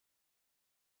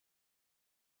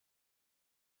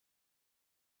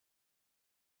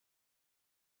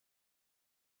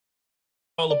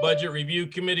Call the Budget Review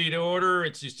Committee to order.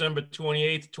 It's December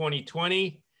 28th,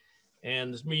 2020,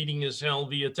 and this meeting is held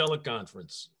via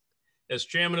teleconference. As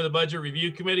chairman of the Budget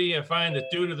Review Committee, I find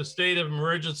that due to the state of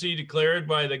emergency declared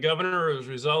by the governor as a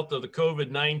result of the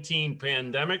COVID-19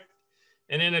 pandemic,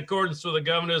 and in accordance with the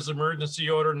governor's emergency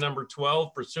order number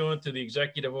 12 pursuant to the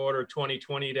executive order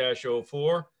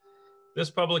 2020-04, this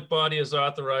public body is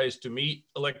authorized to meet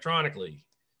electronically.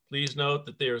 Please note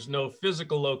that there is no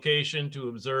physical location to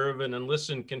observe and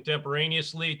listen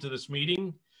contemporaneously to this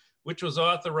meeting, which was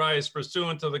authorized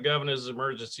pursuant to the governor's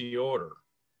emergency order.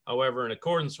 However, in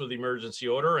accordance with the emergency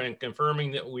order and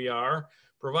confirming that we are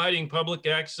providing public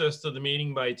access to the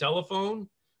meeting by telephone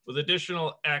with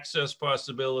additional access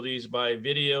possibilities by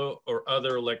video or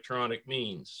other electronic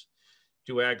means.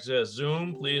 To access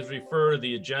Zoom, please refer to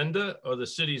the agenda or the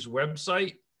city's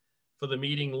website for the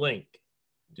meeting link.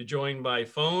 To join by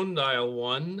phone, dial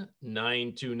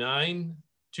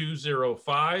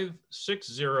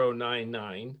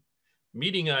 1-929-205-6099.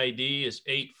 Meeting ID is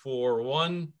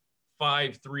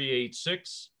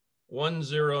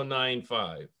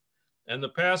 841-5386-1095. And the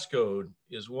passcode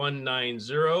is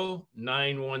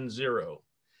 190910.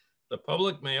 The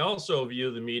public may also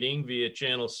view the meeting via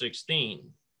channel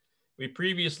 16. We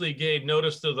previously gave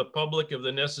notice to the public of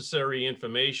the necessary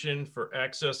information for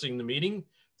accessing the meeting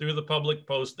through the public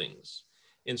postings.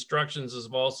 Instructions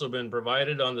have also been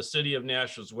provided on the City of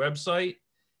Nashville's website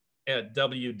at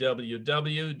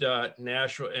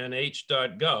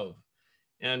www.nashvillenh.gov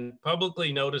and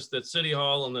publicly noticed at City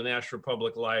Hall and the Nashville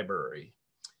Public Library.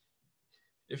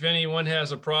 If anyone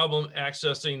has a problem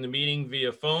accessing the meeting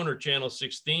via phone or channel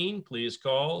 16, please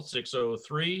call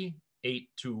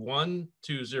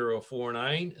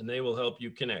 603-821-2049 and they will help you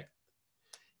connect.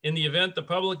 In the event the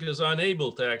public is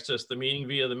unable to access the meeting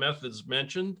via the methods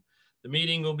mentioned, the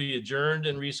meeting will be adjourned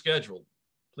and rescheduled.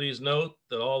 Please note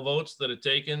that all votes that are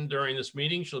taken during this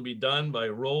meeting shall be done by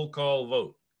roll call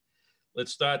vote.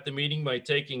 Let's start the meeting by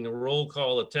taking a roll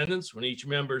call attendance. When each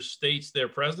member states their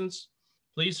presence,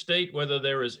 please state whether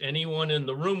there is anyone in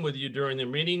the room with you during the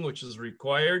meeting, which is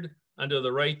required under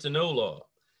the right to know law.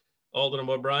 Alderman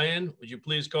O'Brien, would you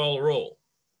please call a roll?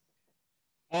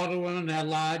 Alderwoman at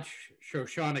large,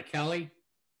 Shoshana Kelly.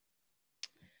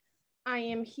 I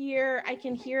am here. I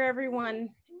can hear everyone,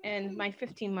 and my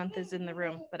 15-month is in the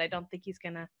room, but I don't think he's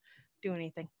gonna do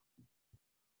anything.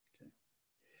 Okay.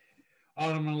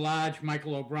 Alderman at large,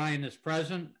 Michael O'Brien is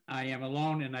present. I am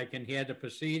alone and I can hear the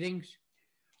proceedings.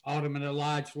 Alderman at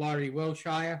large, Laurie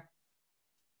Wilshire.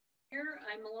 Here,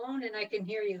 I'm alone and I can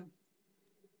hear you.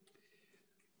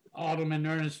 Alderman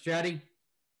Ernest Jetty.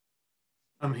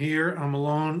 I'm here, I'm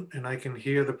alone, and I can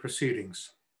hear the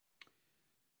proceedings.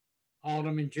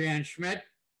 Alderman Jan Schmidt.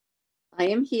 I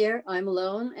am here, I'm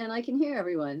alone, and I can hear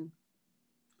everyone.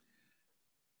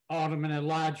 Alderman at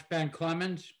large, Ben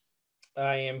Clemens.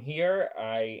 I am here,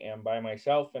 I am by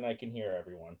myself, and I can hear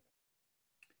everyone.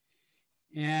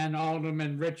 And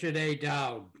Alderman Richard A.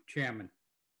 Dowd, Chairman.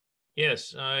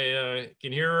 Yes, I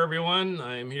can hear everyone.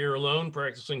 I am here alone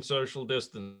practicing social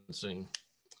distancing.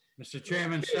 Mr.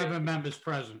 Chairman, 7 members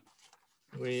present.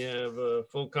 We have a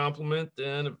full complement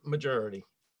and a majority.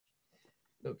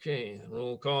 Okay,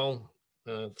 roll call.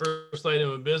 First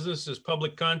item of business is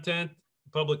public comment,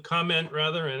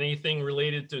 anything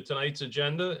related to tonight's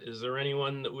agenda. Is there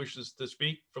anyone that wishes to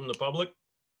speak from the public?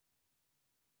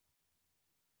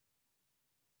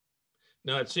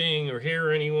 Not seeing or hear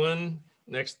anyone.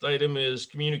 Next item is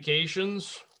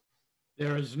communications.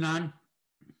 There is none.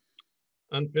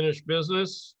 Unfinished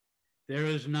business. There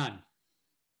is none.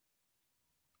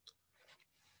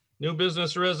 New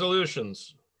business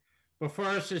resolutions. Before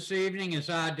us this evening is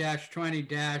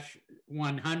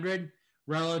R-20-100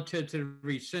 relative to the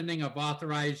rescinding of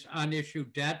authorized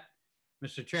unissued debt.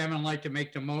 Mr. Chairman, I'd like to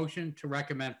make the motion to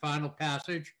recommend final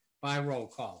passage by roll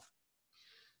call.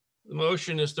 The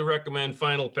motion is to recommend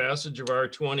final passage of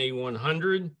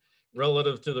R-20-100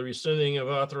 relative to the rescinding of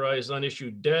authorized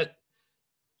unissued debt.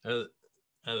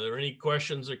 Are there any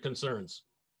questions or concerns?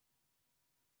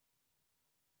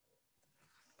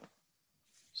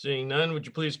 Seeing none, would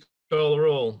you please call the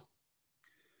roll?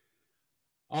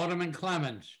 Alderman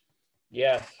Clemens.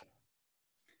 Yes.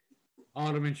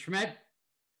 Alderman Schmidt.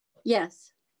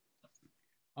 Yes.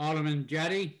 Alderman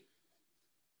Jetty.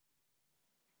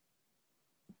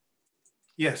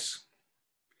 Yes.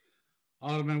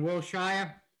 Alderman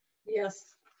Wilshire.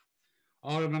 Yes.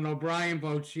 Alderman O'Brien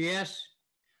votes yes.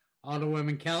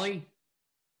 Alderwoman Kelly.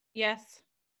 Yes.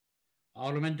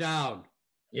 Alderman Dowd.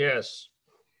 Yes.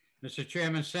 Mr.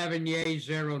 Chairman, 7 yeas,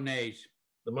 0 nays.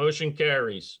 The motion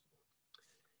carries.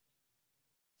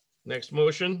 Next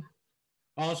motion.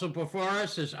 Also before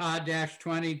us is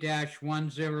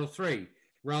R-20-103,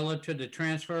 relative to the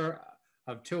transfer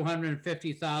of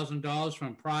 $250,000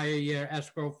 from prior year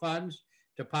escrow funds,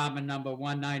 Department number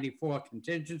 194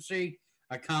 contingency,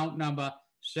 account number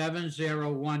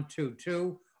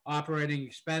 70122, operating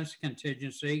expense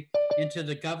contingency, into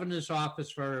the Governor's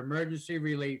Office for Emergency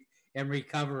Relief and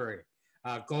Recovery,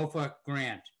 GOFA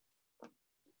grant.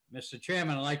 Mr.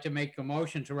 Chairman, I'd like to make a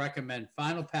motion to recommend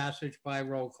final passage by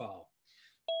roll call.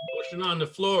 Motion on the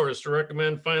floor is to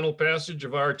recommend final passage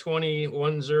of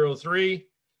R-20-103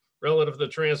 relative to the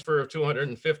transfer of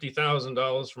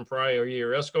 $250,000 from prior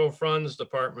year escrow funds,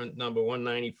 Department number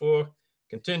 194,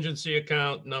 contingency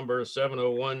account number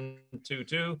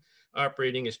 70122,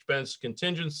 operating expense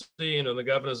contingency into the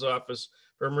Governor's Office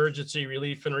for Emergency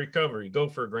Relief and Recovery,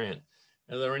 GOFR grant.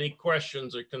 Are there any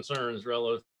questions or concerns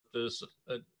relative to this?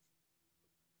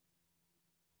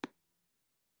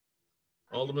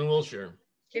 Alderman Wilshire.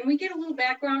 Can we get a little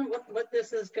background what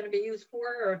this is going to be used for,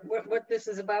 or what this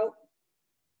is about?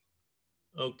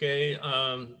 Okay,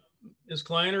 Ms.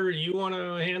 Kleiner, do you want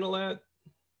to handle that?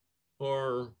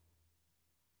 Or?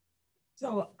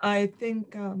 So I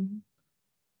think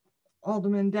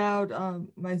Alderman Dowd,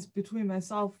 between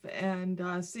myself and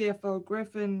CFO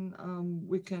Griffin,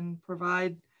 we can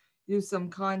provide you some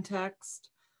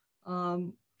context.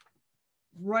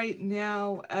 Right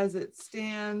now, as it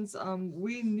stands,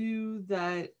 we knew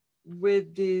that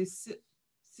with the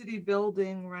city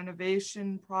building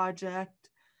renovation project,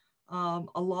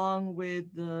 along with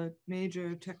the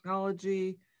major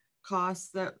technology costs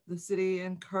that the city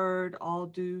incurred all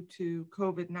due to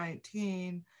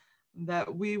COVID-19,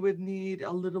 that we would need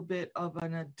a little bit of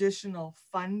an additional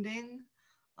funding.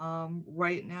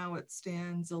 Right now it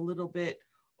stands a little bit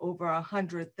over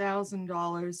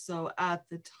 $100,000. So at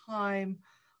the time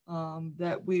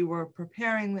that we were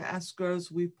preparing the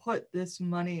escrows, we put this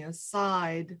money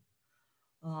aside.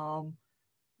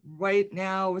 Right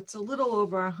now, it's a little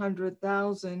over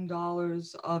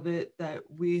 $100,000 of it that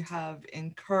we have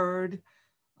incurred,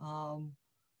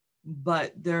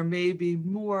 but there may be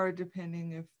more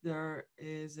depending if there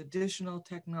is additional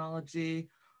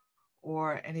technology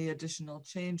or any additional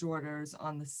change orders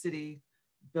on the city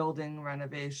building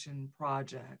renovation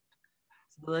project.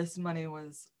 So this money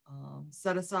was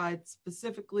set aside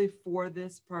specifically for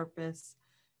this purpose,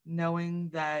 knowing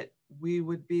that we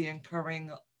would be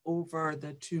incurring over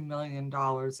the $2 million in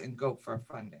GOFR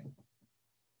funding.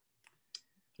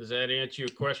 Does that answer your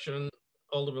question,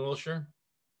 Alderman Wilshire?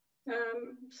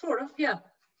 Sort of, yeah.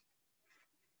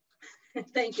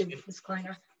 Thank you, Ms.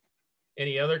 Kleiner.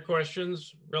 Any other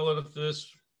questions relative to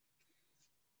this?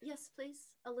 Yes,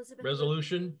 please, Elizabeth.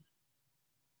 Resolution?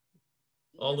 Yes.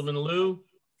 Alderman Liu?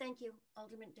 Thank you,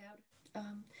 Alderman Dowd.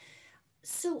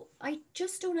 So I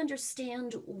just don't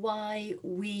understand why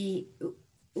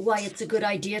it's a good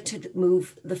idea to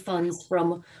move the funds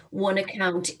from one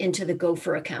account into the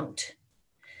GOFR account.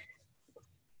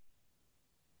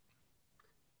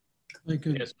 I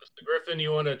could, yes, Mr. Griffin,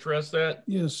 you want to address that?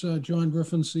 Yes, John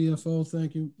Griffin, CFO.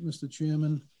 Thank you, Mr.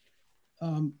 Chairman.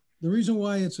 The reason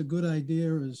why it's a good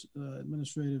idea is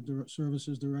Administrative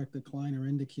Services Director Kleiner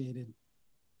indicated.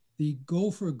 The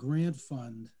GOFR grant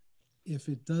fund, if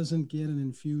it doesn't get an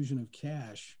infusion of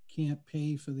cash, can't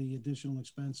pay for the additional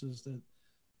expenses that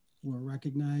were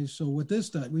recognized. So what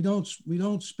this does, we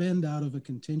don't spend out of a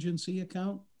contingency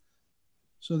account.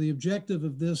 So the objective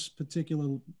of this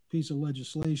particular piece of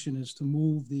legislation is to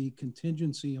move the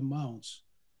contingency amounts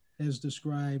as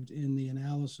described in the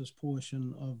analysis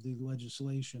portion of the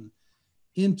legislation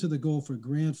into the GOFR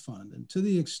grant fund. And to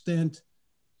the extent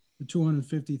the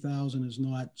 $250,000 is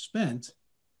not spent,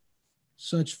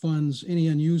 such funds, any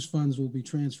unused funds will be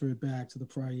transferred back to the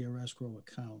prior year escrow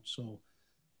account. So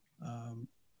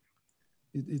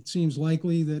it seems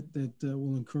likely that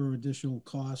we'll incur additional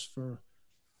costs for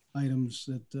items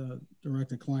that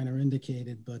Director Kleiner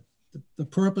indicated, but the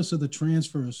purpose of the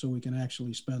transfer is so we can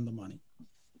actually spend the money.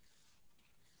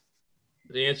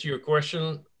 To answer your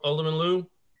question, Alderman Liu?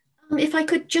 If I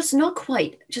could just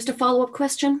a follow-up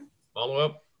question. Follow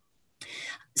up.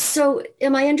 So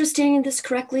am I understanding this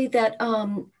correctly that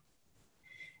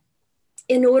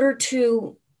in order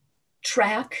to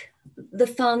track the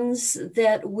funds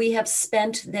that we have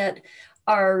spent that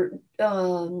are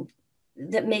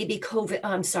that may be GOFR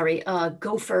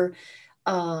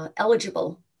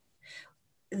eligible,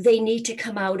 they need to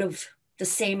come out of the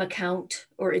same account,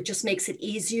 or it just makes it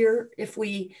easier if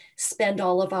we spend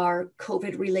all of our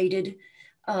COVID-related,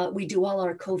 we do all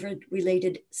our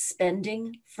COVID-related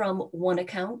spending from one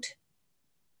account?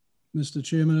 Mr.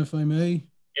 Chairman, if I may.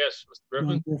 Yes, Mr. Griffin.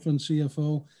 John Griffin,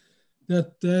 CFO.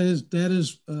 That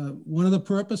is one of the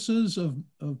purposes of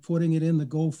putting it in the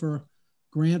Gopher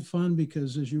grant fund,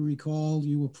 because as you recall,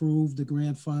 you approved the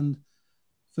grant fund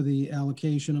for the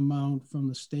allocation amount from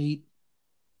the state.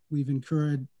 We've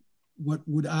incurred what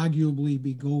would arguably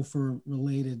be Gopher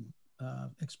related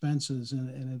expenses, and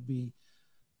it'd be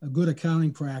a good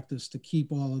accounting practice to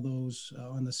keep all of those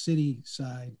on the city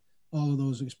side, all of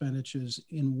those expenditures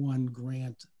in one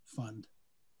grant fund.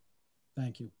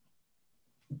 Thank you.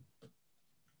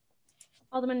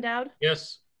 Alderman Dowd?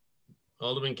 Yes.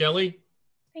 Alderman Kelly?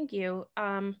 Thank you.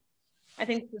 I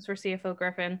think this is for CFO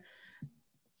Griffin.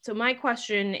 So my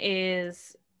question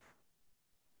is,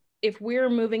 if we're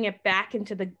moving it back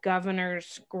into the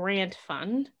governor's grant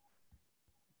fund,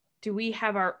 do we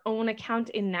have our own account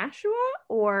in Nashua,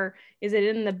 or is it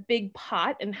in the big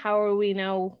pot? And how will we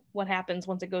know what happens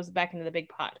once it goes back into the big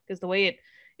pot? Because the way it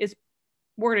is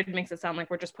worded makes it sound like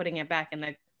we're just putting it back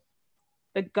in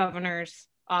the governor's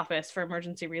office for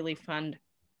emergency relief fund.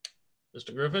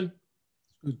 Mr. Griffin?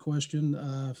 Good question,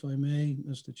 if I may,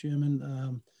 Mr.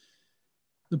 Chairman.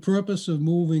 The purpose of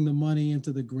moving the money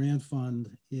into the grant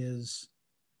fund is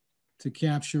to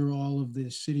capture all of the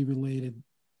city-related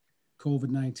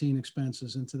COVID-19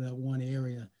 expenses into that one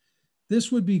area.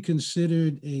 This would be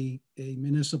considered a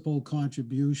municipal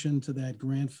contribution to that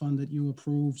grant fund that you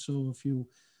approved. So if you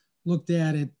looked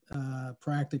at it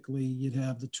practically, you'd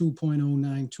have the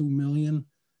 2.092 million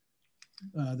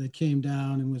that came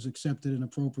down and was accepted and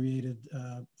appropriated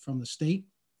from the state.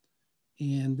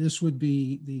 And this would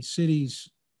be the city's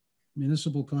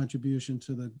municipal contribution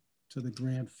to the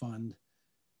grant fund.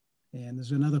 And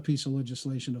there's another piece of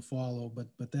legislation to follow,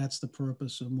 but that's the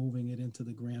purpose of moving it into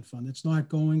the grant fund. It's not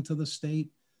going to the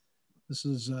state. This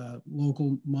is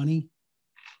local money,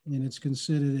 and it's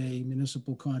considered a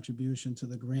municipal contribution to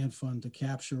the grant fund to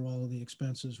capture all of the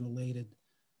expenses related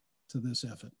to this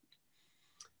effort.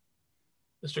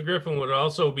 Mr. Griffin, would it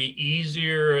also be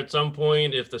easier at some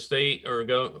point if the state or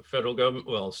federal government,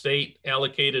 well, state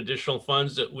allocate additional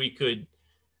funds that we could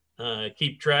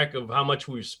keep track of how much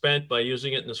we've spent by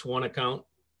using it in this one account?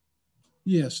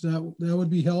 Yes, that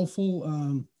would be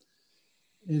helpful.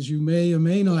 As you may or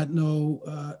may not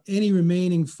know, any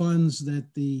remaining funds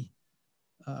that the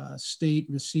state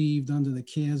received under the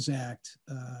CARES Act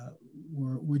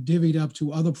were divvied up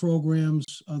to other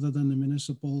programs other than the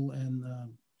municipal and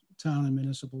town and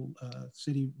municipal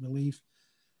city relief.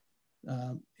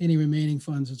 Any remaining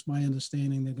funds, it's my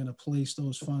understanding they're going to place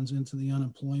those funds into the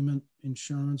unemployment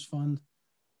insurance fund.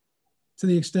 To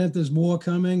the extent there's more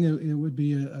coming, it would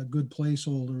be a good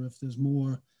placeholder if there's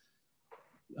more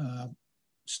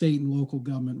state and local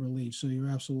government relief. So you're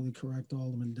absolutely correct,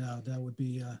 Alderman Dowd. That would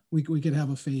be, we could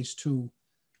have a phase 2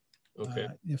 okay.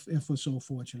 If we're so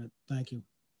fortunate. Thank you.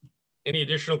 Any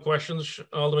additional questions,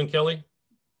 Alderman Kelly?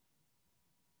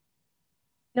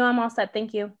 No, I'm all set.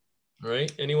 Thank you. All right.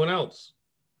 Anyone else?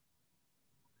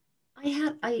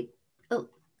 I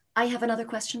have another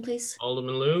question, please.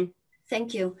 Alderman Liu?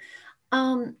 Thank you.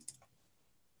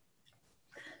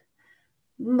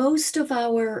 Most of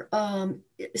our,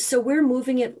 so we're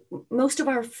moving it, most of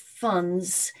our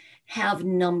funds have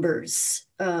numbers,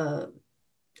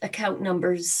 account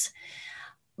numbers,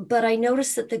 but I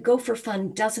noticed that the Gopher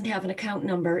Fund doesn't have an account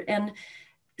number. And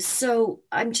so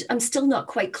I'm still not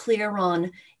quite clear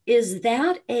on, is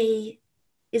that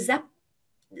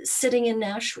sitting in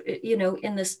Nashua, you know,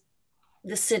 in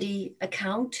the city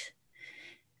account?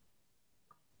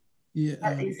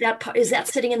 Yeah. Is that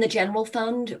sitting in the general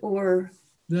fund, or?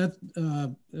 That,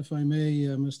 if I may,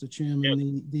 Mr.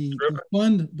 Chairman,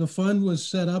 yeah. the fund was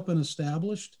set up and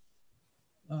established.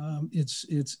 It's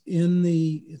in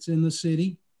the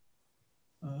city.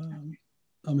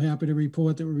 I'm happy to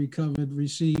report that we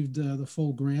received the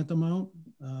full grant amount,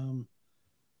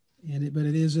 but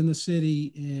it is in the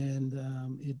city, and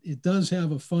it does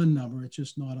have a fund number. It's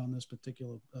just not on this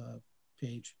particular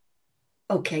page.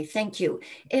 Okay, thank you.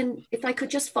 And if I could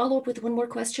just follow up with one more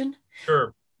question.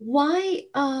 Sure. Why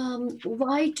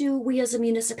do we as a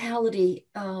municipality,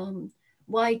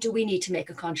 why do we need to make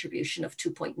a contribution of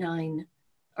 2.9,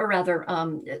 or rather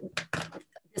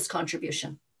this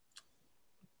contribution?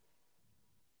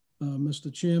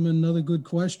 Mr. Chairman, another good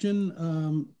question.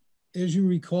 As you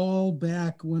recall,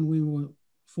 back when we were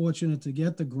fortunate to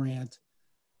get the grant,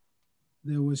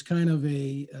 there was kind of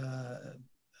an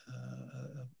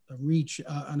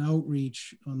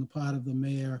outreach on the part of the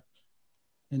mayor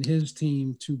and his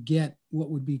team to get what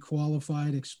would be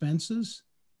qualified expenses.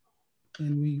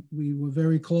 And we were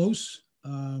very close.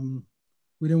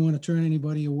 We didn't want to turn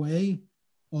anybody away.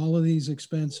 All of these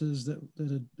expenses that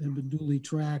have been duly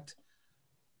tracked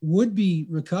would be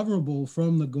recoverable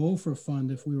from the Gopher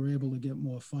Fund if we were able to get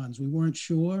more funds. We weren't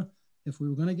sure if we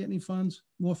were going to get any funds,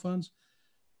 more funds,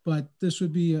 but this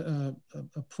would be a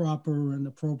proper and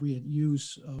appropriate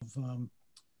use of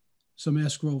some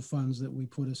escrow funds that we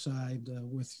put aside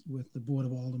with the Board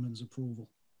of Aldermen's approval.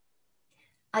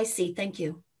 I see. Thank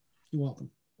you. You're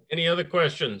welcome. Any other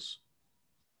questions?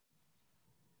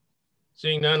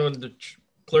 Seeing none, would the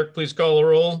clerk please call the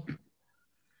roll?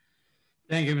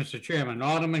 Thank you, Mr. Chairman.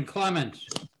 Alderman Clements,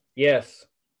 Yes.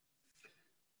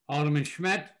 Alderman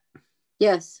Schmidt,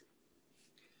 Yes.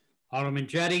 Alderman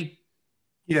Jettie,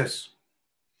 Yes.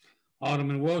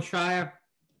 Alderman Wilshire,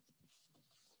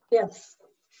 Yes.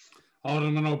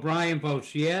 Alderman O'Brien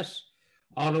votes yes.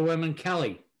 Alderwoman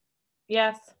Kelly,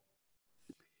 Yes.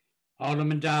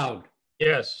 Alderman Dowd.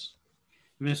 Yes.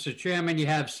 Mr. Chairman, you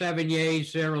have 7 yeas,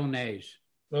 0 nays.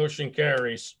 Motion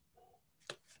carries.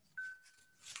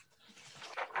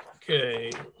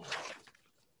 Okay.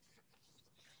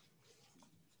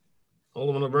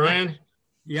 Alderman O'Brien?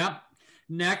 Yep.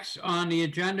 Next on the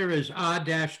agenda is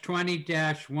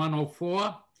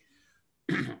R-20-104.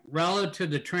 Relative to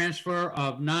the transfer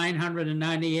of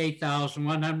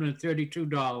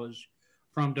 $998,132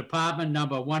 from Department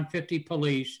Number 150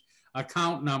 Police,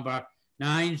 account number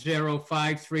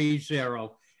 90530,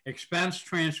 expense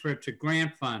transfer to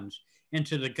grant funds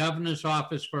into the Governor's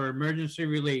Office for Emergency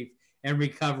Relief and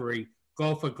Recovery,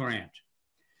 Gopher Grant.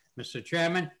 Mr.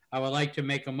 Chairman, I would like to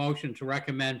make a motion to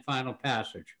recommend final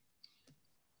passage.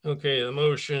 Okay, the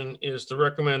motion is to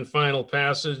recommend final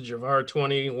passage of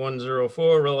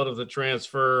R-20-104 relative to the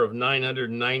transfer of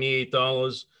 $998,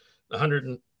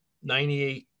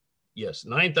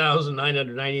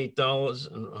 $9,998.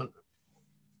 And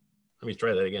let me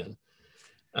try that again.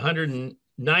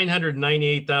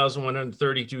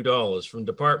 $998,132 from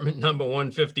Department Number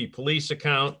 150 Police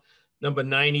account number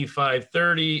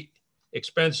 9530,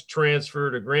 expense transfer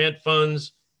to grant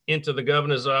funds into the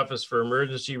Governor's Office for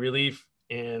Emergency Relief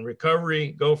and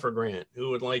Recovery, Gopher Grant. Who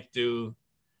would like to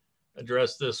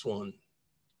address this one?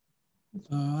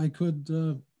 I could,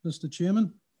 Mr.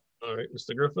 Chairman. All right,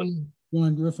 Mr. Griffin.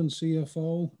 John Griffin,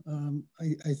 CFO.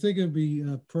 I think it'd be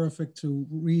perfect to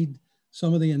read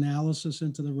some of the analysis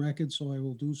into the record, so I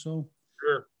will do so.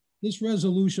 Sure. This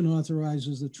resolution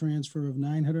authorizes the transfer of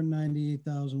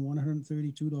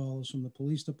 $998,132 from the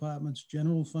Police Department's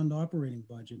General Fund operating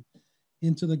budget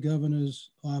into the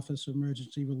Governor's Office of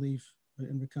Emergency Relief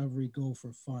and Recovery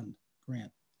Gopher Fund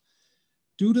grant.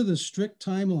 Due to the strict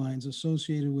timelines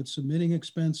associated with submitting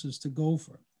expenses to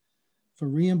Gopher for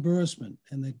reimbursement,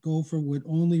 and that Gopher would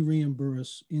only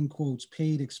reimburse, in quotes,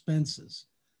 paid expenses,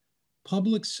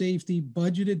 public safety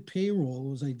budgeted payroll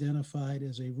was identified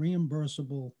as a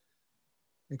reimbursable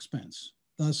expense.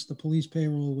 Thus, the police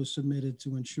payroll was submitted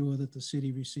to ensure that the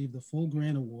city received the full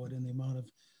grant award in the amount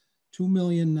of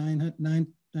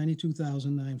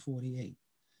 $2,992,948.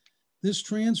 This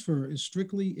transfer is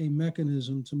strictly a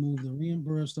mechanism to move the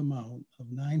reimbursed amount of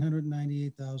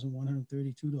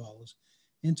 $998,132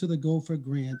 into the Gopher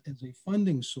grant as a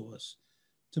funding source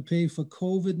to pay for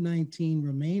COVID-19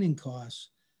 remaining costs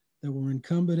that were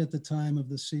incumbent at the time of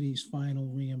the city's final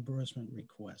reimbursement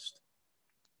request.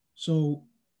 So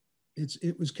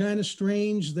it was kind of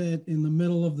strange that in the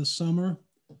middle of the summer,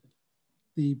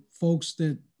 the folks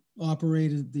that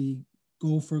operated the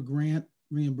Gopher grant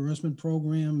reimbursement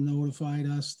program notified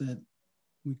us that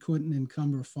we couldn't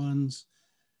encumber funds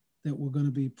that were going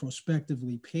to be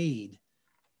prospectively paid,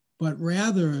 but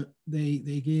rather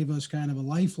they gave us kind of a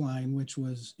lifeline, which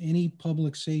was any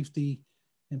public safety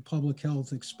and public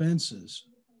health expenses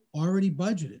already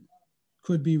budgeted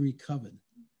could be recovered.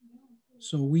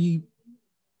 So we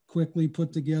quickly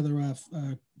put together our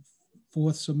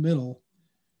fourth submittal,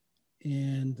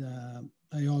 and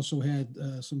I also had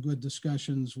some good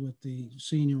discussions with the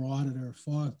senior auditor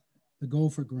for the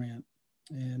Gopher grant,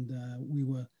 and we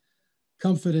were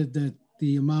comforted that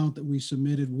the amount that we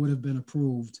submitted would have been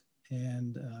approved,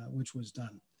 and which was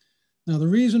done. Now, the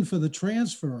reason for the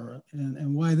transfer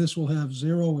and why this will have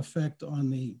zero effect on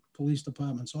the police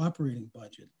department's operating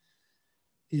budget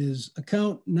is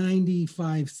account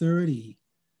 9530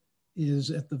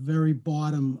 is at the very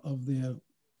bottom of their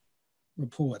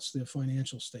reports, their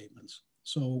financial statements.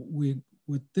 So with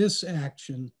this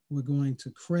action, we're going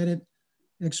to credit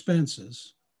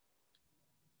expenses.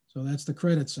 So that's the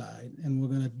credit side. And we're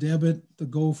going to debit the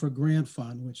Gopher grant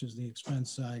fund, which is the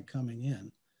expense side coming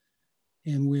in.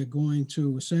 And we're going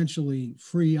to essentially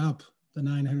free up the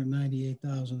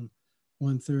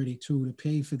 $998,132 to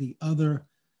pay for the other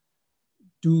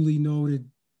duly noted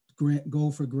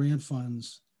Gopher grant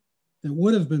funds that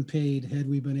would have been paid had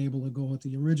we been able to go with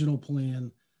the original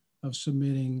plan of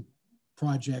submitting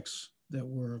projects that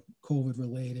were COVID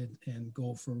related and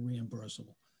go for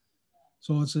reimbursable.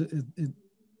 So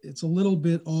it's a little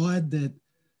bit odd that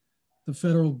the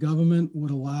federal government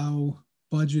would allow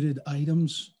budgeted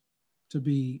items to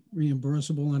be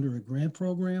reimbursable under a grant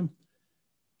program.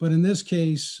 But in this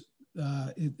case,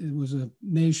 it was a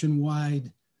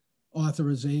nationwide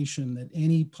authorization that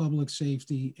any public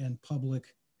safety and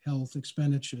public health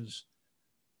expenditures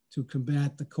to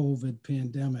combat the COVID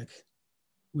pandemic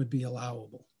would be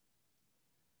allowable.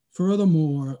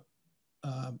 Furthermore,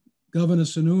 Governor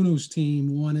Sununu's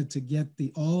team wanted to get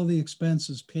all of the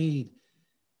expenses paid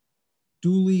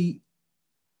duly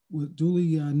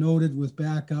noted with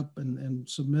backup and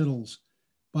submittals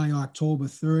by October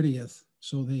 30th,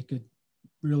 so they could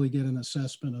really get an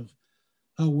assessment of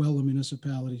how well the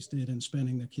municipalities did in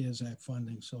spending the CARES Act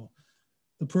funding. So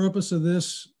the purpose of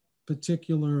this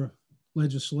particular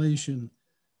legislation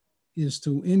is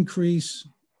to increase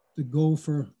the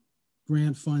Gopher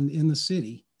grant fund in the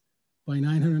city by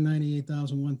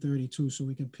 $998,132, so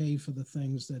we can pay for the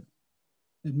things that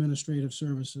Administrative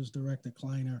Services Director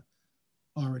Kleiner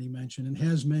already mentioned and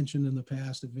has mentioned in the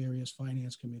past at various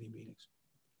Finance Committee meetings.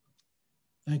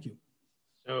 Thank you.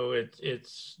 So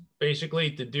it's basically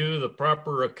to do the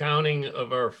proper accounting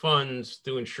of our funds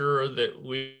to ensure that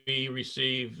we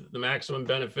receive the maximum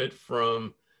benefit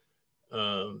from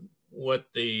what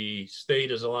the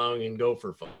state is allowing in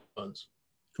Gopher funds.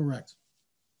 Correct.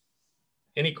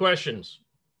 Any questions?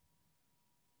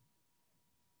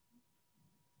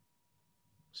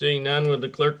 Seeing none, would the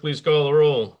clerk please call the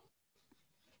roll?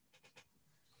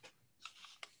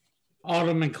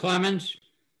 Alderman Clemmons,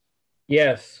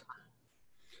 Yes.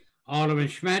 Alderman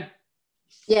Schmidt,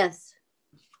 Yes.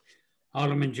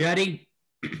 Alderman Jettie,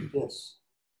 Yes.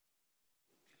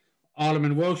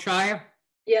 Alderman Wilshire,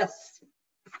 Yes.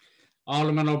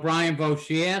 Alderman O'Brien votes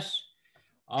yes,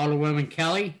 Alderwoman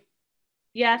Kelly,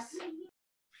 Yes.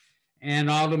 and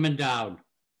Alderman Dowd.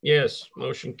 Yes,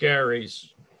 motion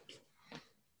carries.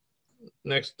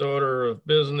 Next order of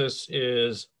business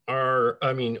is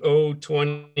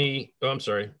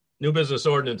new business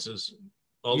ordinances.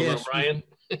 Alderman Yes. O'Brien?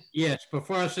 Yes,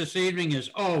 before us this evening is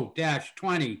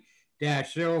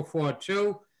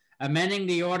O-20-042, amending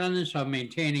the ordinance of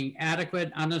maintaining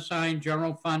adequate unassigned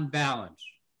general fund balance.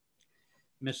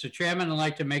 Mr. Chairman, I'd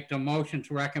like to make the motion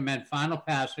to recommend final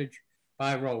passage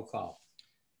by roll call.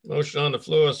 Motion on the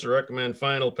floor is to recommend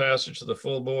final passage to the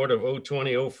full board of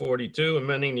O-20-042,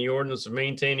 amending the ordinance of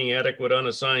maintaining adequate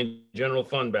unassigned general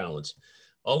fund balance.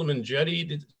 Alderman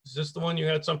Jettie, is this the one you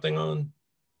had something on?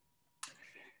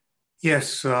 Yes.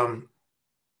 So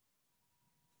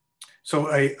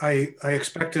I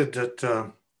expected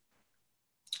that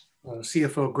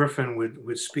CFO Griffin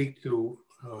would speak to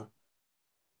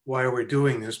why we're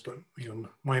doing this, but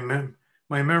my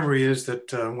memory is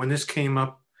that when this came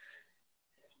up,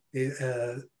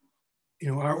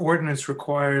 our ordinance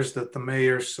requires that the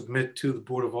mayor submit to the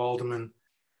Board of Aldermen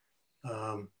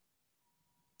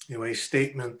a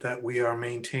statement that we are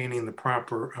maintaining the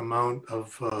proper amount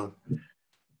of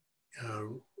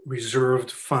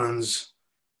reserved funds,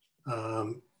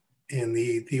 and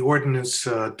the ordinance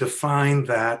defined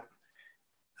that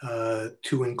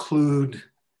to include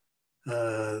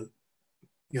the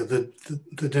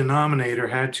denominator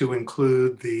had to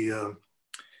include the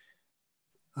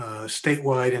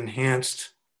statewide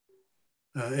enhanced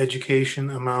education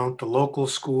amount, the local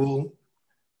school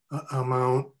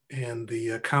amount, and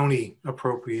the county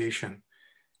appropriation.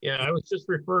 Yeah, I was just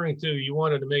referring to, you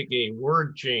wanted to make a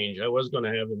word change. I was going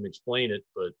to have him explain it,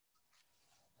 but.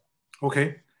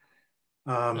 Okay.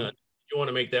 You want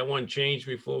to make that one change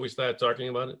before we start talking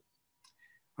about it?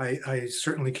 I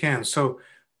certainly can. So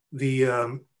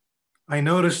I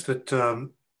noticed that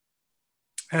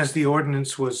as the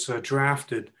ordinance was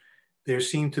drafted, there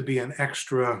seemed to be an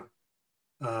extra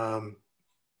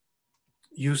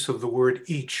use of the word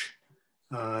each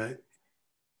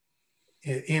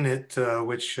in it,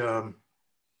 which I'm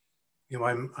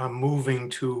moving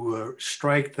to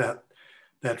strike that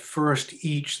first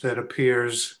each that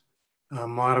appears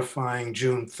modifying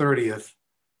June 30th,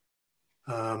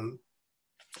 so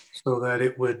that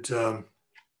it would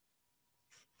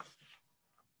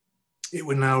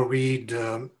now read,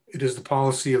 it is the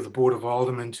policy of the Board of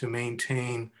Aldermen to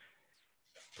maintain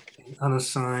an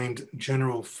unassigned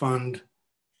general fund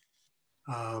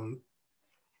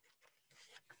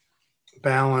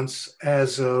balance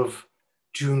as of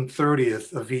June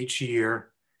 30th of each year,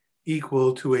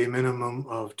 equal to a minimum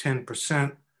of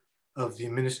 10% of the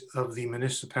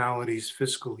municipality's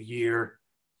fiscal year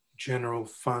general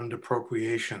fund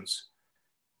appropriations.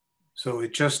 So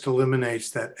it just eliminates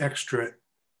that extra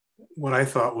what I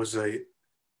thought was a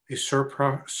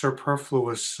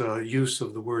superfluous use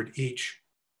of the word each.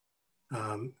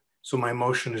 So my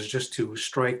motion is just to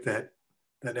strike that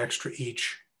extra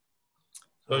each.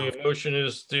 So your motion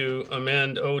is to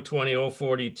amend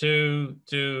 020-042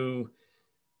 to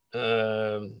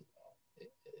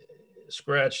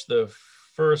scratch the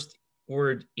first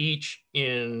word each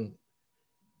in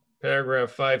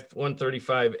paragraph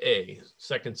 135A,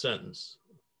 second sentence.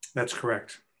 That's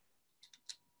correct.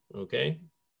 Okay.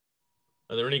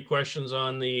 Are there any questions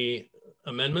on the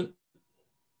amendment?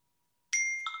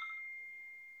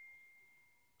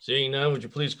 Seeing none, would you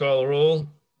please call the roll?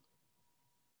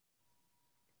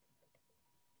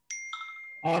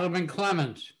 Alderman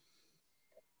Clemmons,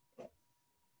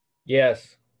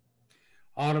 Yes.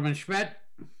 Alderman Schmidt,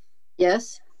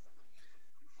 Yes.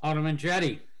 Alderman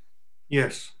Jettie,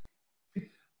 Yes.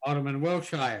 Alderman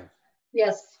Wiltshire,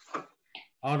 Yes.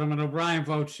 Alderman O'Brien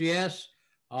votes yes.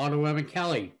 Alderwoman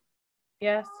Kelly,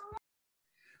 Yes.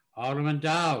 Alderman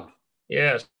Dowd,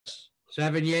 Yes.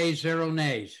 7 yeas, 0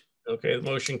 nays. Okay, the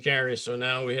motion carries. So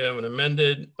now we have an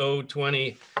amended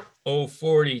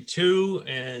 020-042.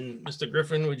 And Mr.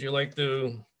 Griffin, would you like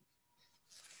to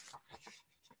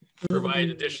provide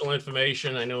additional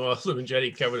information? I know Alderman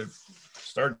Jettie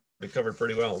started to cover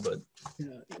pretty well, but.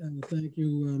 Yeah, thank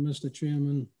you, Mr.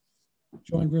 Chairman.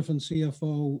 John Griffin,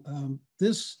 CFO.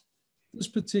 This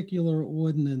particular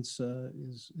ordinance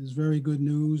is very good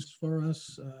news for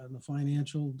us in the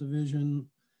financial division.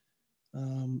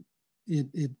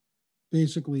 It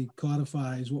basically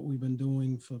codifies what we've been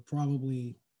doing for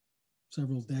probably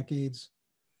several decades.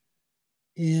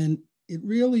 And it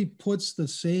really puts the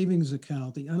savings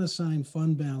account, the unassigned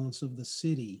fund balance of the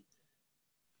city,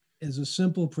 as a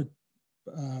simple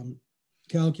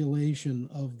calculation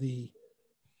of the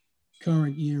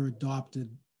current year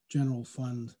adopted general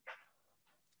fund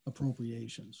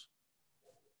appropriations.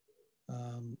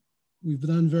 We've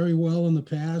done very well in the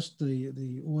past.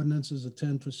 The ordinance is a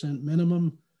 10%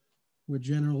 minimum. We're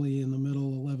generally in the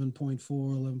middle, 11.4,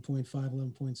 11.5,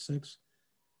 11.6.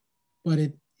 But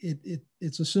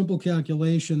it's a simple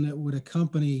calculation that would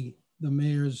accompany the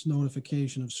mayor's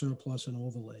notification of surplus and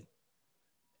overlay,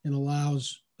 and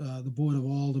allows the Board of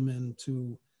Aldermen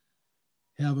to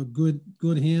have a good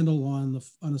handle on the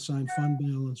unassigned fund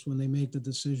balance when they make the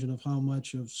decision of how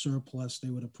much of surplus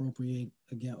they would appropriate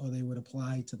again, or they would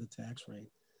apply to the tax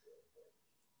rate.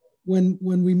 When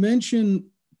we mention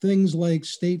things like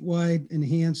statewide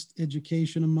enhanced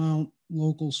education amount,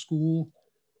 local school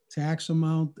tax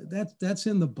amount, that's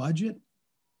in the budget.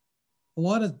 A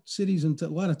lot of cities and a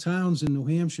lot of towns in New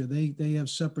Hampshire, they have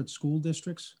separate school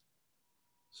districts.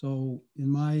 So in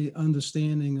my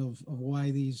understanding of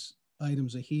why these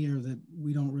items are here that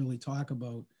we don't really talk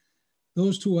about,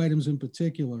 those two items in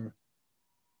particular,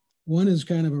 one is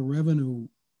kind of a revenue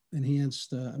enhanced,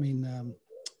 the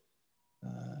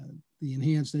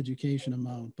enhanced education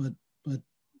amount, but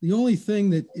the only thing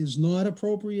that is not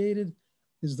appropriated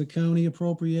is the county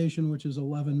appropriation, which is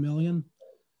 11 million.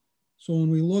 So when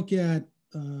we look at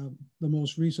the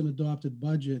most recent adopted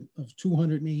budget of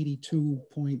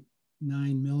 282.9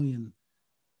 million,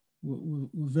 we're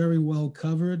very well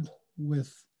covered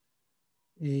with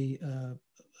an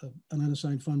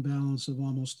unassigned fund balance of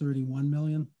almost 31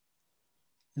 million.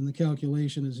 And the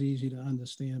calculation is easy to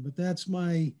understand, but that's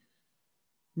my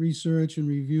research and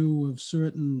review of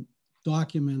certain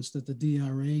documents that the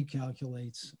DRA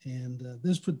calculates. And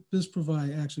this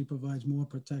actually provides more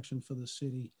protection for the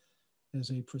city as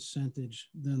a percentage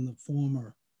than the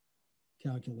former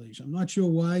calculation. I'm not sure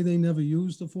why they never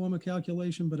used the former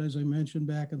calculation, but as I mentioned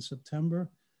back in September,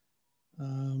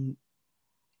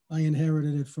 I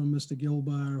inherited it from Mr.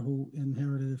 Gilbar, who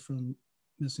inherited it from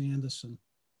Ms. Anderson.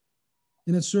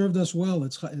 And it served us well.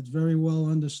 It's very well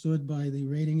understood by the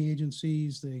rating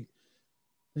agencies. They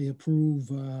approve,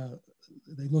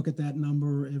 they look at that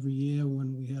number every year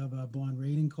when we have our bond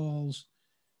rating calls,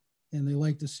 and they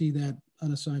like to see that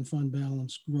unassigned fund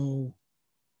balance grow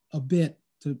a bit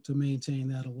to maintain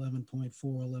that 11.4,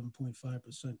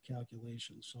 11.5%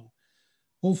 calculation. So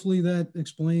hopefully that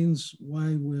explains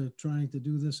why we're trying to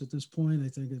do this at this point. I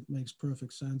think it makes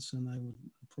perfect sense, and I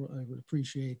would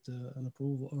appreciate an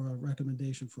approval or a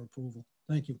recommendation for approval.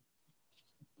 Thank you.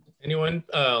 Anyone?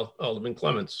 Alderman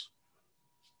Clemmons.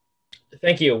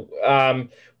 Thank you.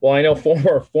 Well, I know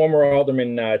former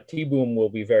Alderman T-Boom will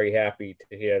be very happy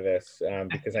to hear this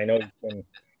because I know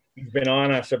he's been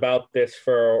on us about this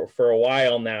for a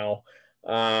while now.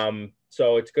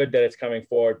 So it's good that it's coming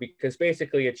forward, because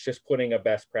basically it's just putting a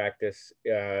best practice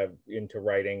into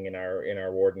writing in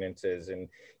our ordinances. And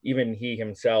even he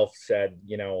himself said,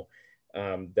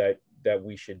 that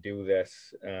we should do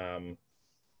this.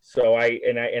 So I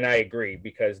agree,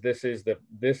 because this is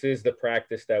the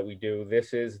practice that we do.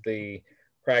 This is the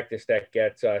practice that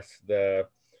gets us the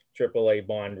AAA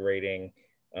bond rating,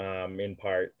 in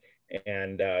part.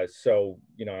 And so,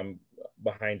 you know, I'm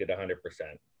behind it 100%.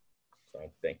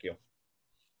 So thank you.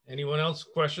 Anyone else,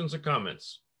 questions or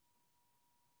comments?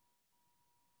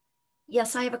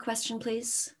 Yes, I have a question,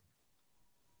 please.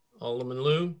 Alderman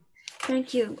Lou?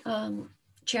 Thank you,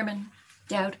 Chairman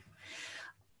Dowd.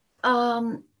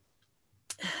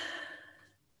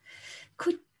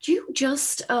 Could you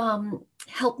just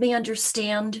help me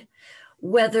understand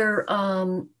whether,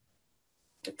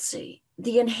 let's see,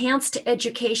 the enhanced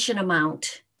education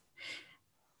amount,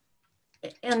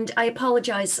 and I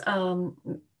apologize,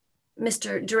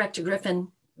 Mr. Director Griffin,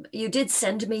 you did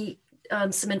send me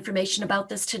some information about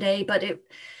this today, but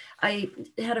I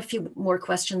had a few more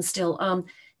questions still.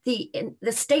 The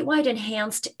statewide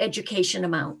enhanced education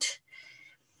amount,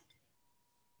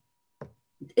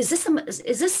 is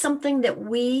this something that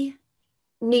we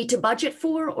need to budget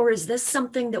for, or is this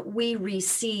something that we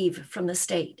receive from the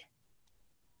state,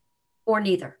 or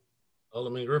neither?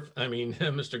 Alderman Griffin,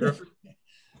 Mr. Griffin.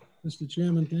 Mr.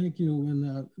 Chairman, thank you.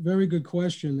 And very good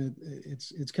question.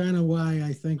 It's kind of why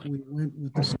I think we went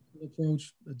with the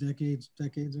approach decades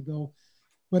ago.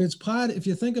 But it's part, if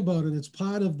you think about it, it's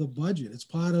part of the budget. It's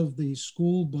part of the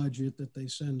school budget that they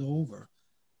send over,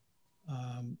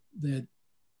 that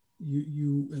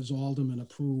you as aldermen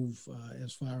approve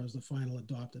as far as the final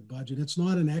adopted budget. It's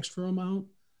not an extra amount.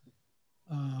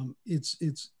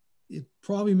 It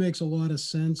probably makes a lot of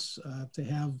sense to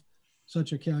have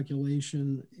such a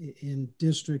calculation in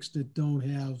districts that don't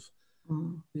have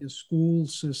their school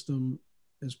system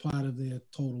as part of their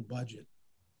total budget.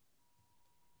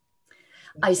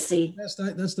 I see.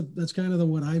 That's kind of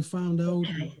what I've found out.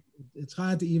 Okay. It's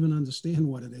hard to even understand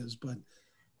what it is, but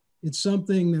it's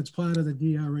something that's part of the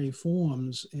DRA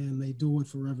forms, and they do it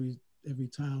for every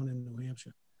town in New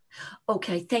Hampshire.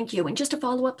 Okay, thank you. And just a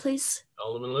follow-up, please.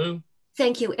 Alderman Lou.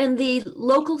 Thank you. And the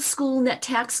local school net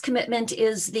tax commitment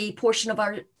is the portion of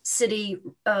our city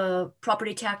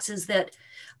property taxes that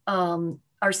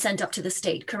are sent up to the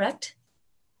state, correct?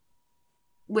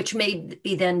 Which may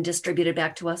be then distributed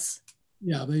back to us.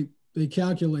 Yeah, they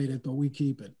calculate it, but we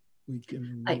keep it.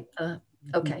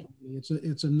 Okay.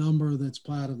 It's a number that's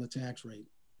part of the tax rate.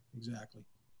 Exactly.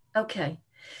 Okay.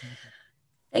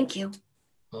 Thank you.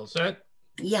 All set?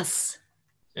 Yes.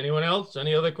 Anyone else?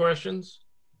 Any other questions?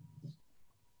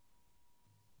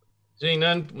 Seeing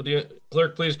none, would the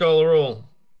clerk please call the roll?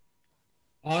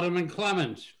 Alderman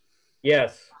Clemmons.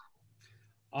 Yes.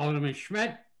 Alderman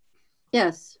Schmidt.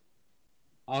 Yes.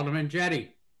 Alderman Jettie.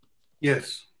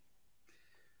 Yes.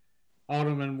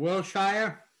 Alderman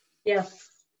Wilshire. Yes.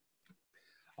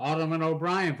 Alderman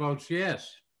O'Brien votes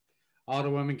yes.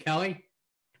 Alderwoman Kelly.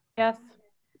 Yes.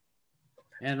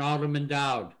 And Alderman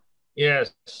Dowd.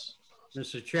 Yes.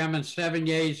 Mr. Chairman, 7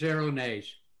 yeas, 0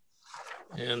 nays.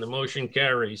 And the motion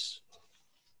carries.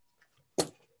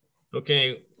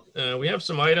 Okay, we have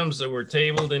some items that were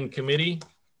tabled in committee.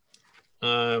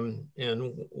 And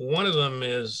one of them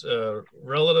is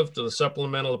relative to the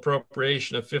supplemental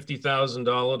appropriation of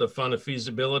 $50,000 to fund a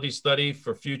feasibility study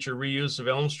for future reuse of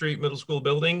Elm Street Middle School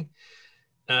building.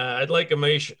 I'd like a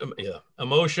motion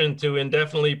to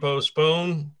indefinitely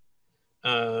postpone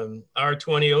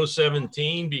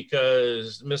R20-017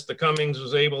 because Mr. Cummings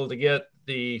was able to get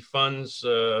the funds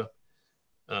from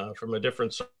a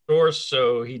different source,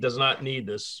 so he does not need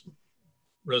this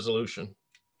resolution.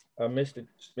 Mr.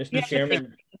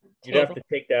 Chairman, you'd have to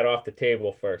take that off the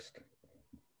table first.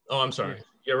 Oh, I'm sorry.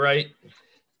 You're right.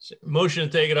 Motion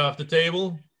to take it off the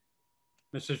table.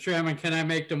 Mr. Chairman, can I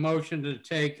make the motion to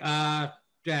take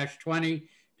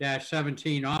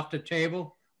R-20-17 off the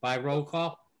table by roll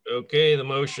call? Okay, the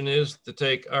motion is to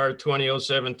take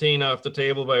R20-017 off the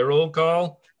table by roll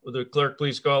call. Will the clerk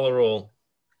please call the roll?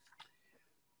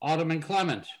 Alderman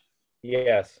Clemmons.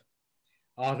 Yes.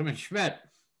 Alderman Schmidt.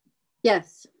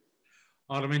 Yes.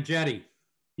 Alderman Jettie.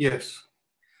 Yes.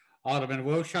 Alderman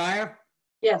Wilshire.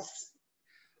 Yes.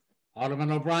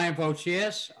 Alderman O'Brien votes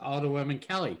yes. Alderwoman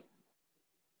Kelly.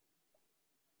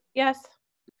 Yes.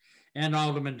 And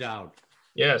Alderman Dowd.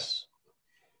 Yes.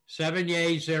 7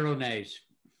 yeas, 0 nays.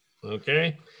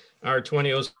 Okay,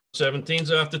 R20-017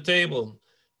 is off the table.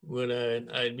 Would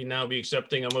I'd now be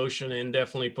accepting a motion to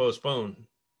indefinitely postpone?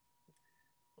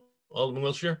 Alderman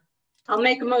Wilshire? I'll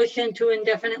make a motion to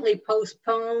indefinitely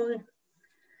postpone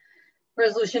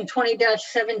resolution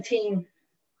 20-17.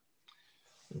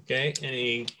 Okay,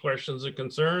 any questions or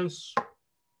concerns?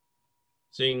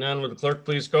 Seeing none, would the clerk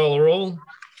please call the roll?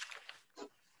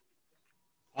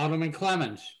 Alderman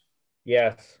Clemmons,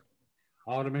 Yes.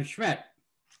 Alderman Schmidt,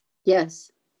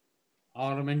 Yes.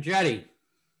 Alderman Jettie,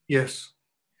 Yes.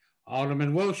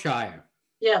 Alderman Wilshire,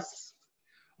 Yes.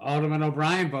 Alderman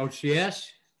O'Brien votes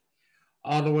yes.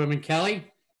 Alderwoman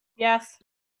Kelly, Yes.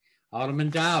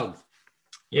 Alderman Dowd,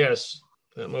 Yes,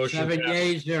 that motion 7 passes.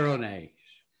 yeas, 0 nays.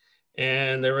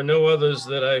 And there are no others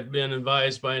that I've been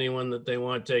advised by anyone that they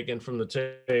want taken from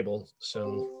the table.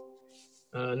 So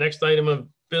next item of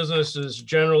business is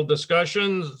general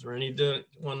discussions. Is there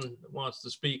anyone that wants to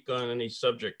speak on any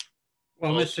subject?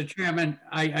 Well, Oh. Mr. Chairman,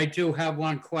 I do have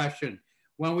one question.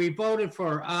 When we voted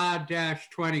for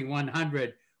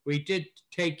R-2100, we did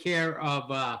take care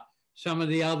of some of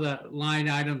the other line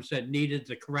items that needed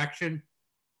the correction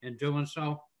in doing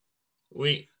so,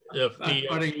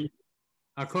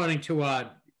 according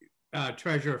to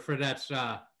Treasurer Fredette's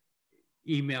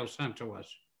email sent to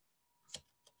us.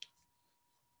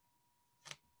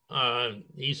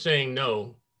 He's saying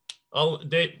no.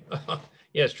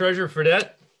 Yes, Treasurer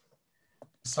Fredette.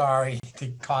 Sorry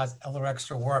to cause a little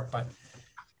extra work, but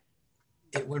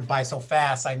it went by so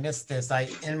fast. I missed this.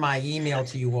 In my email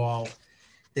to you all,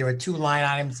 there are 2 line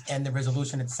items in the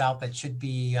resolution itself that should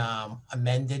be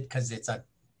amended because they're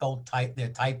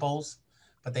typos,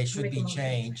 but they should be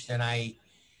changed. And I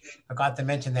forgot to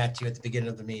mention that to you at the beginning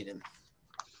of the meeting.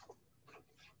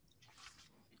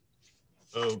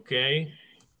 Okay.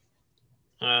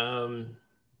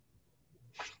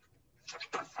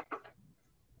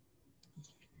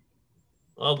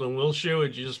 Alderman Wilshire,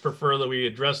 would you just prefer that we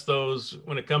address those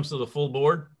when it comes to the full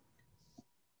board?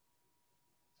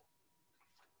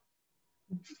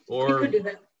 Or we could do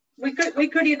that. We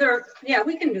could either, yeah,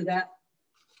 we can do that.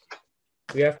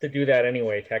 We have to do that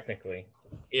anyway, technically.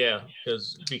 Yeah,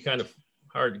 because it'd be kind of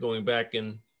hard going back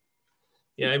and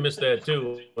yeah, I missed that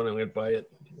too when I went by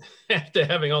it. After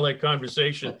having all that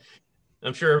conversation,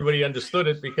 I'm sure everybody understood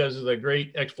it because of the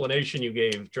great explanation you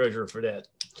gave, Treasurer, for that.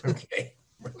 Okay.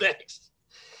 Thanks.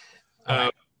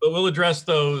 But we'll address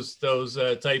those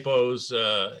typos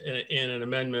in an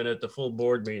amendment at the full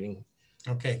board meeting.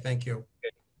 Okay, thank you. Okay.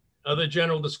 Other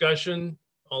general discussion,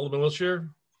 Alderman Wilshire?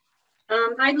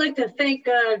 I'd like to thank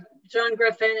John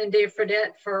Griffin and Dave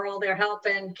Fredette for all their help,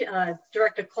 and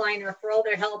Director Kleiner for all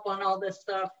their help on all this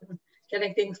stuff and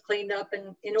getting things cleaned up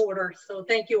and in order. So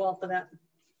thank you all for that.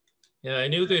 Yeah, I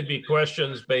knew there'd be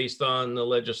questions based on the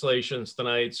legislations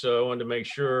tonight, so I wanted to make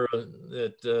sure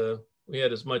that we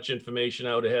had as much information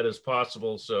out ahead as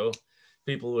possible so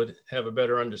people would have a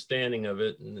better understanding of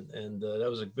it. And that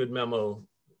was a good memo,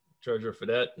 Treasurer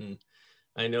Fredette. And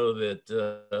I know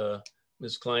that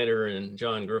Ms. Kleiner and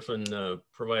John Griffin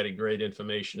provided great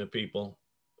information to people.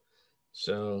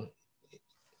 So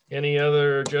any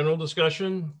other general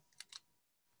discussion?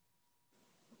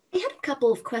 I had a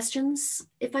couple of questions,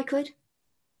 if I could.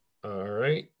 All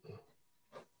right.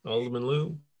 Alderman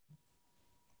Liu.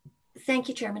 Thank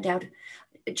you, Chairman Dowd.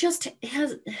 Just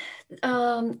has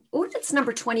ordinance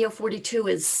number 20042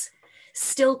 is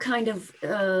still kind of,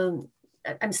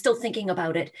 I'm still thinking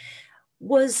about it.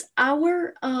 Was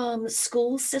our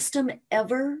school system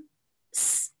ever,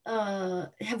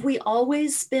 have we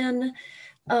always been,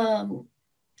 part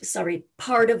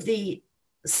of the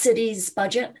city's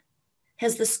budget?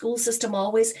 Has the school system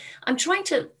always? I'm trying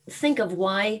to think of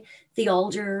why the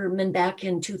alderman back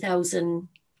in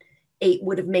 2008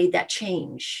 would have made that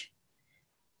change.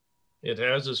 It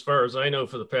has, as far as I know,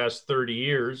 for the past 30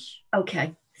 years.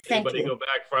 Okay, thank Anybody you. go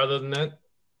back farther than that?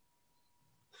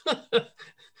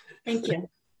 Thank you.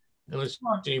 Unless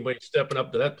anybody stepping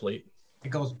up to that plate. It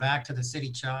goes back to the city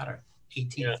charter,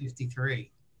 1853.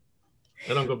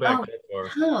 I don't go back that far.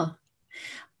 Huh.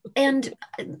 And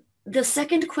the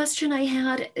second question I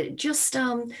had, just,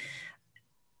 I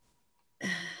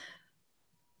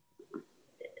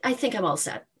think I'm all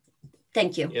set.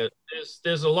 Thank you. Yeah,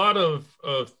 there's a lot of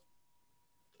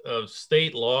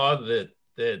state law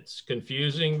that's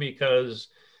confusing because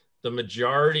the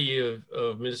majority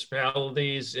of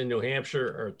municipalities in New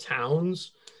Hampshire are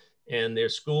towns, and their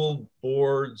school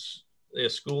boards, their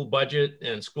school budget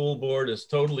and school board is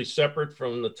totally separate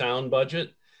from the town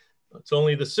budget. It's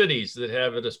only the cities that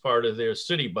have it as part of their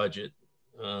city budget.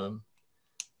 And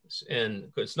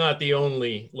it's not the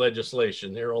only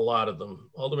legislation. There are a lot of them.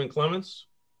 Alderman Clements?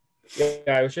 Yeah,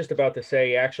 I was just about to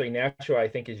say, actually, Nashua, I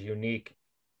think, is unique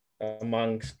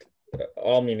amongst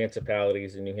all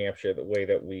municipalities in New Hampshire, the way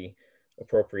that we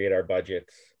appropriate our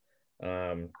budgets.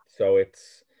 So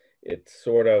it's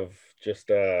sort of just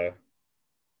an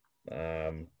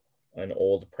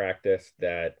old practice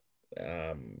that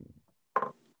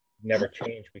never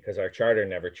changed because our charter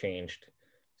never changed.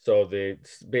 So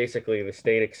basically the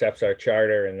state accepts our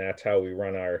charter, and that's how we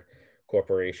run our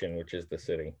corporation, which is the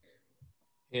city.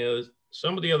 Yeah,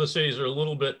 some of the other cities are a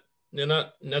little bit, they're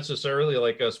not necessarily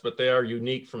like us, but they are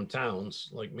unique from towns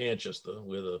like Manchester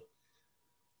with a,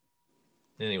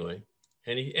 anyway,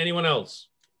 anyone else?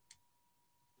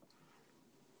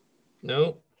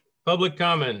 No? Public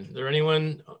comment. Is there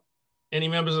anyone, any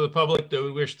members of the public that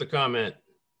would wish to comment?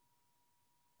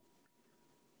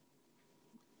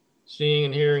 Seeing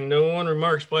and hearing no one.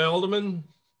 Remarks by Alderman?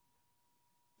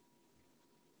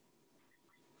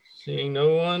 Seeing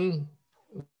no one.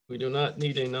 We do not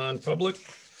need a non-public.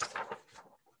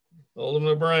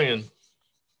 Alderman O'Brien.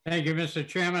 Thank you, Mr.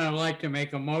 Chairman. I'd like to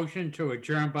make a motion to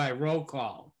adjourn by roll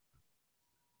call.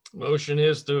 Motion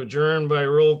is to adjourn by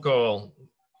roll call.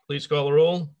 Please call the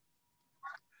roll.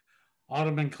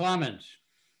 Alderman Clemens.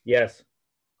 Yes.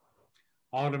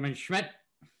 Alderman Schmidt.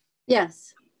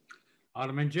 Yes.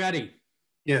 Alderman Jettie.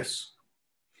 Yes.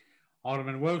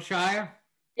 Alderman Wilshire.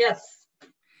 Yes.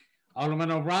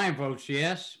 Alderman O'Brien votes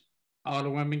yes.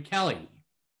 Alderwoman Kelly.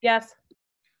 Yes.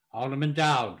 Alderman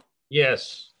Dowd.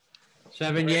 Yes.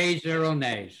 7 yeas, 0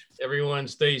 nays. Everyone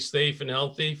stay safe and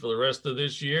healthy for the rest of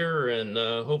this year, and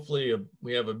hopefully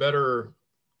we have a better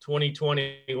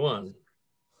 2021.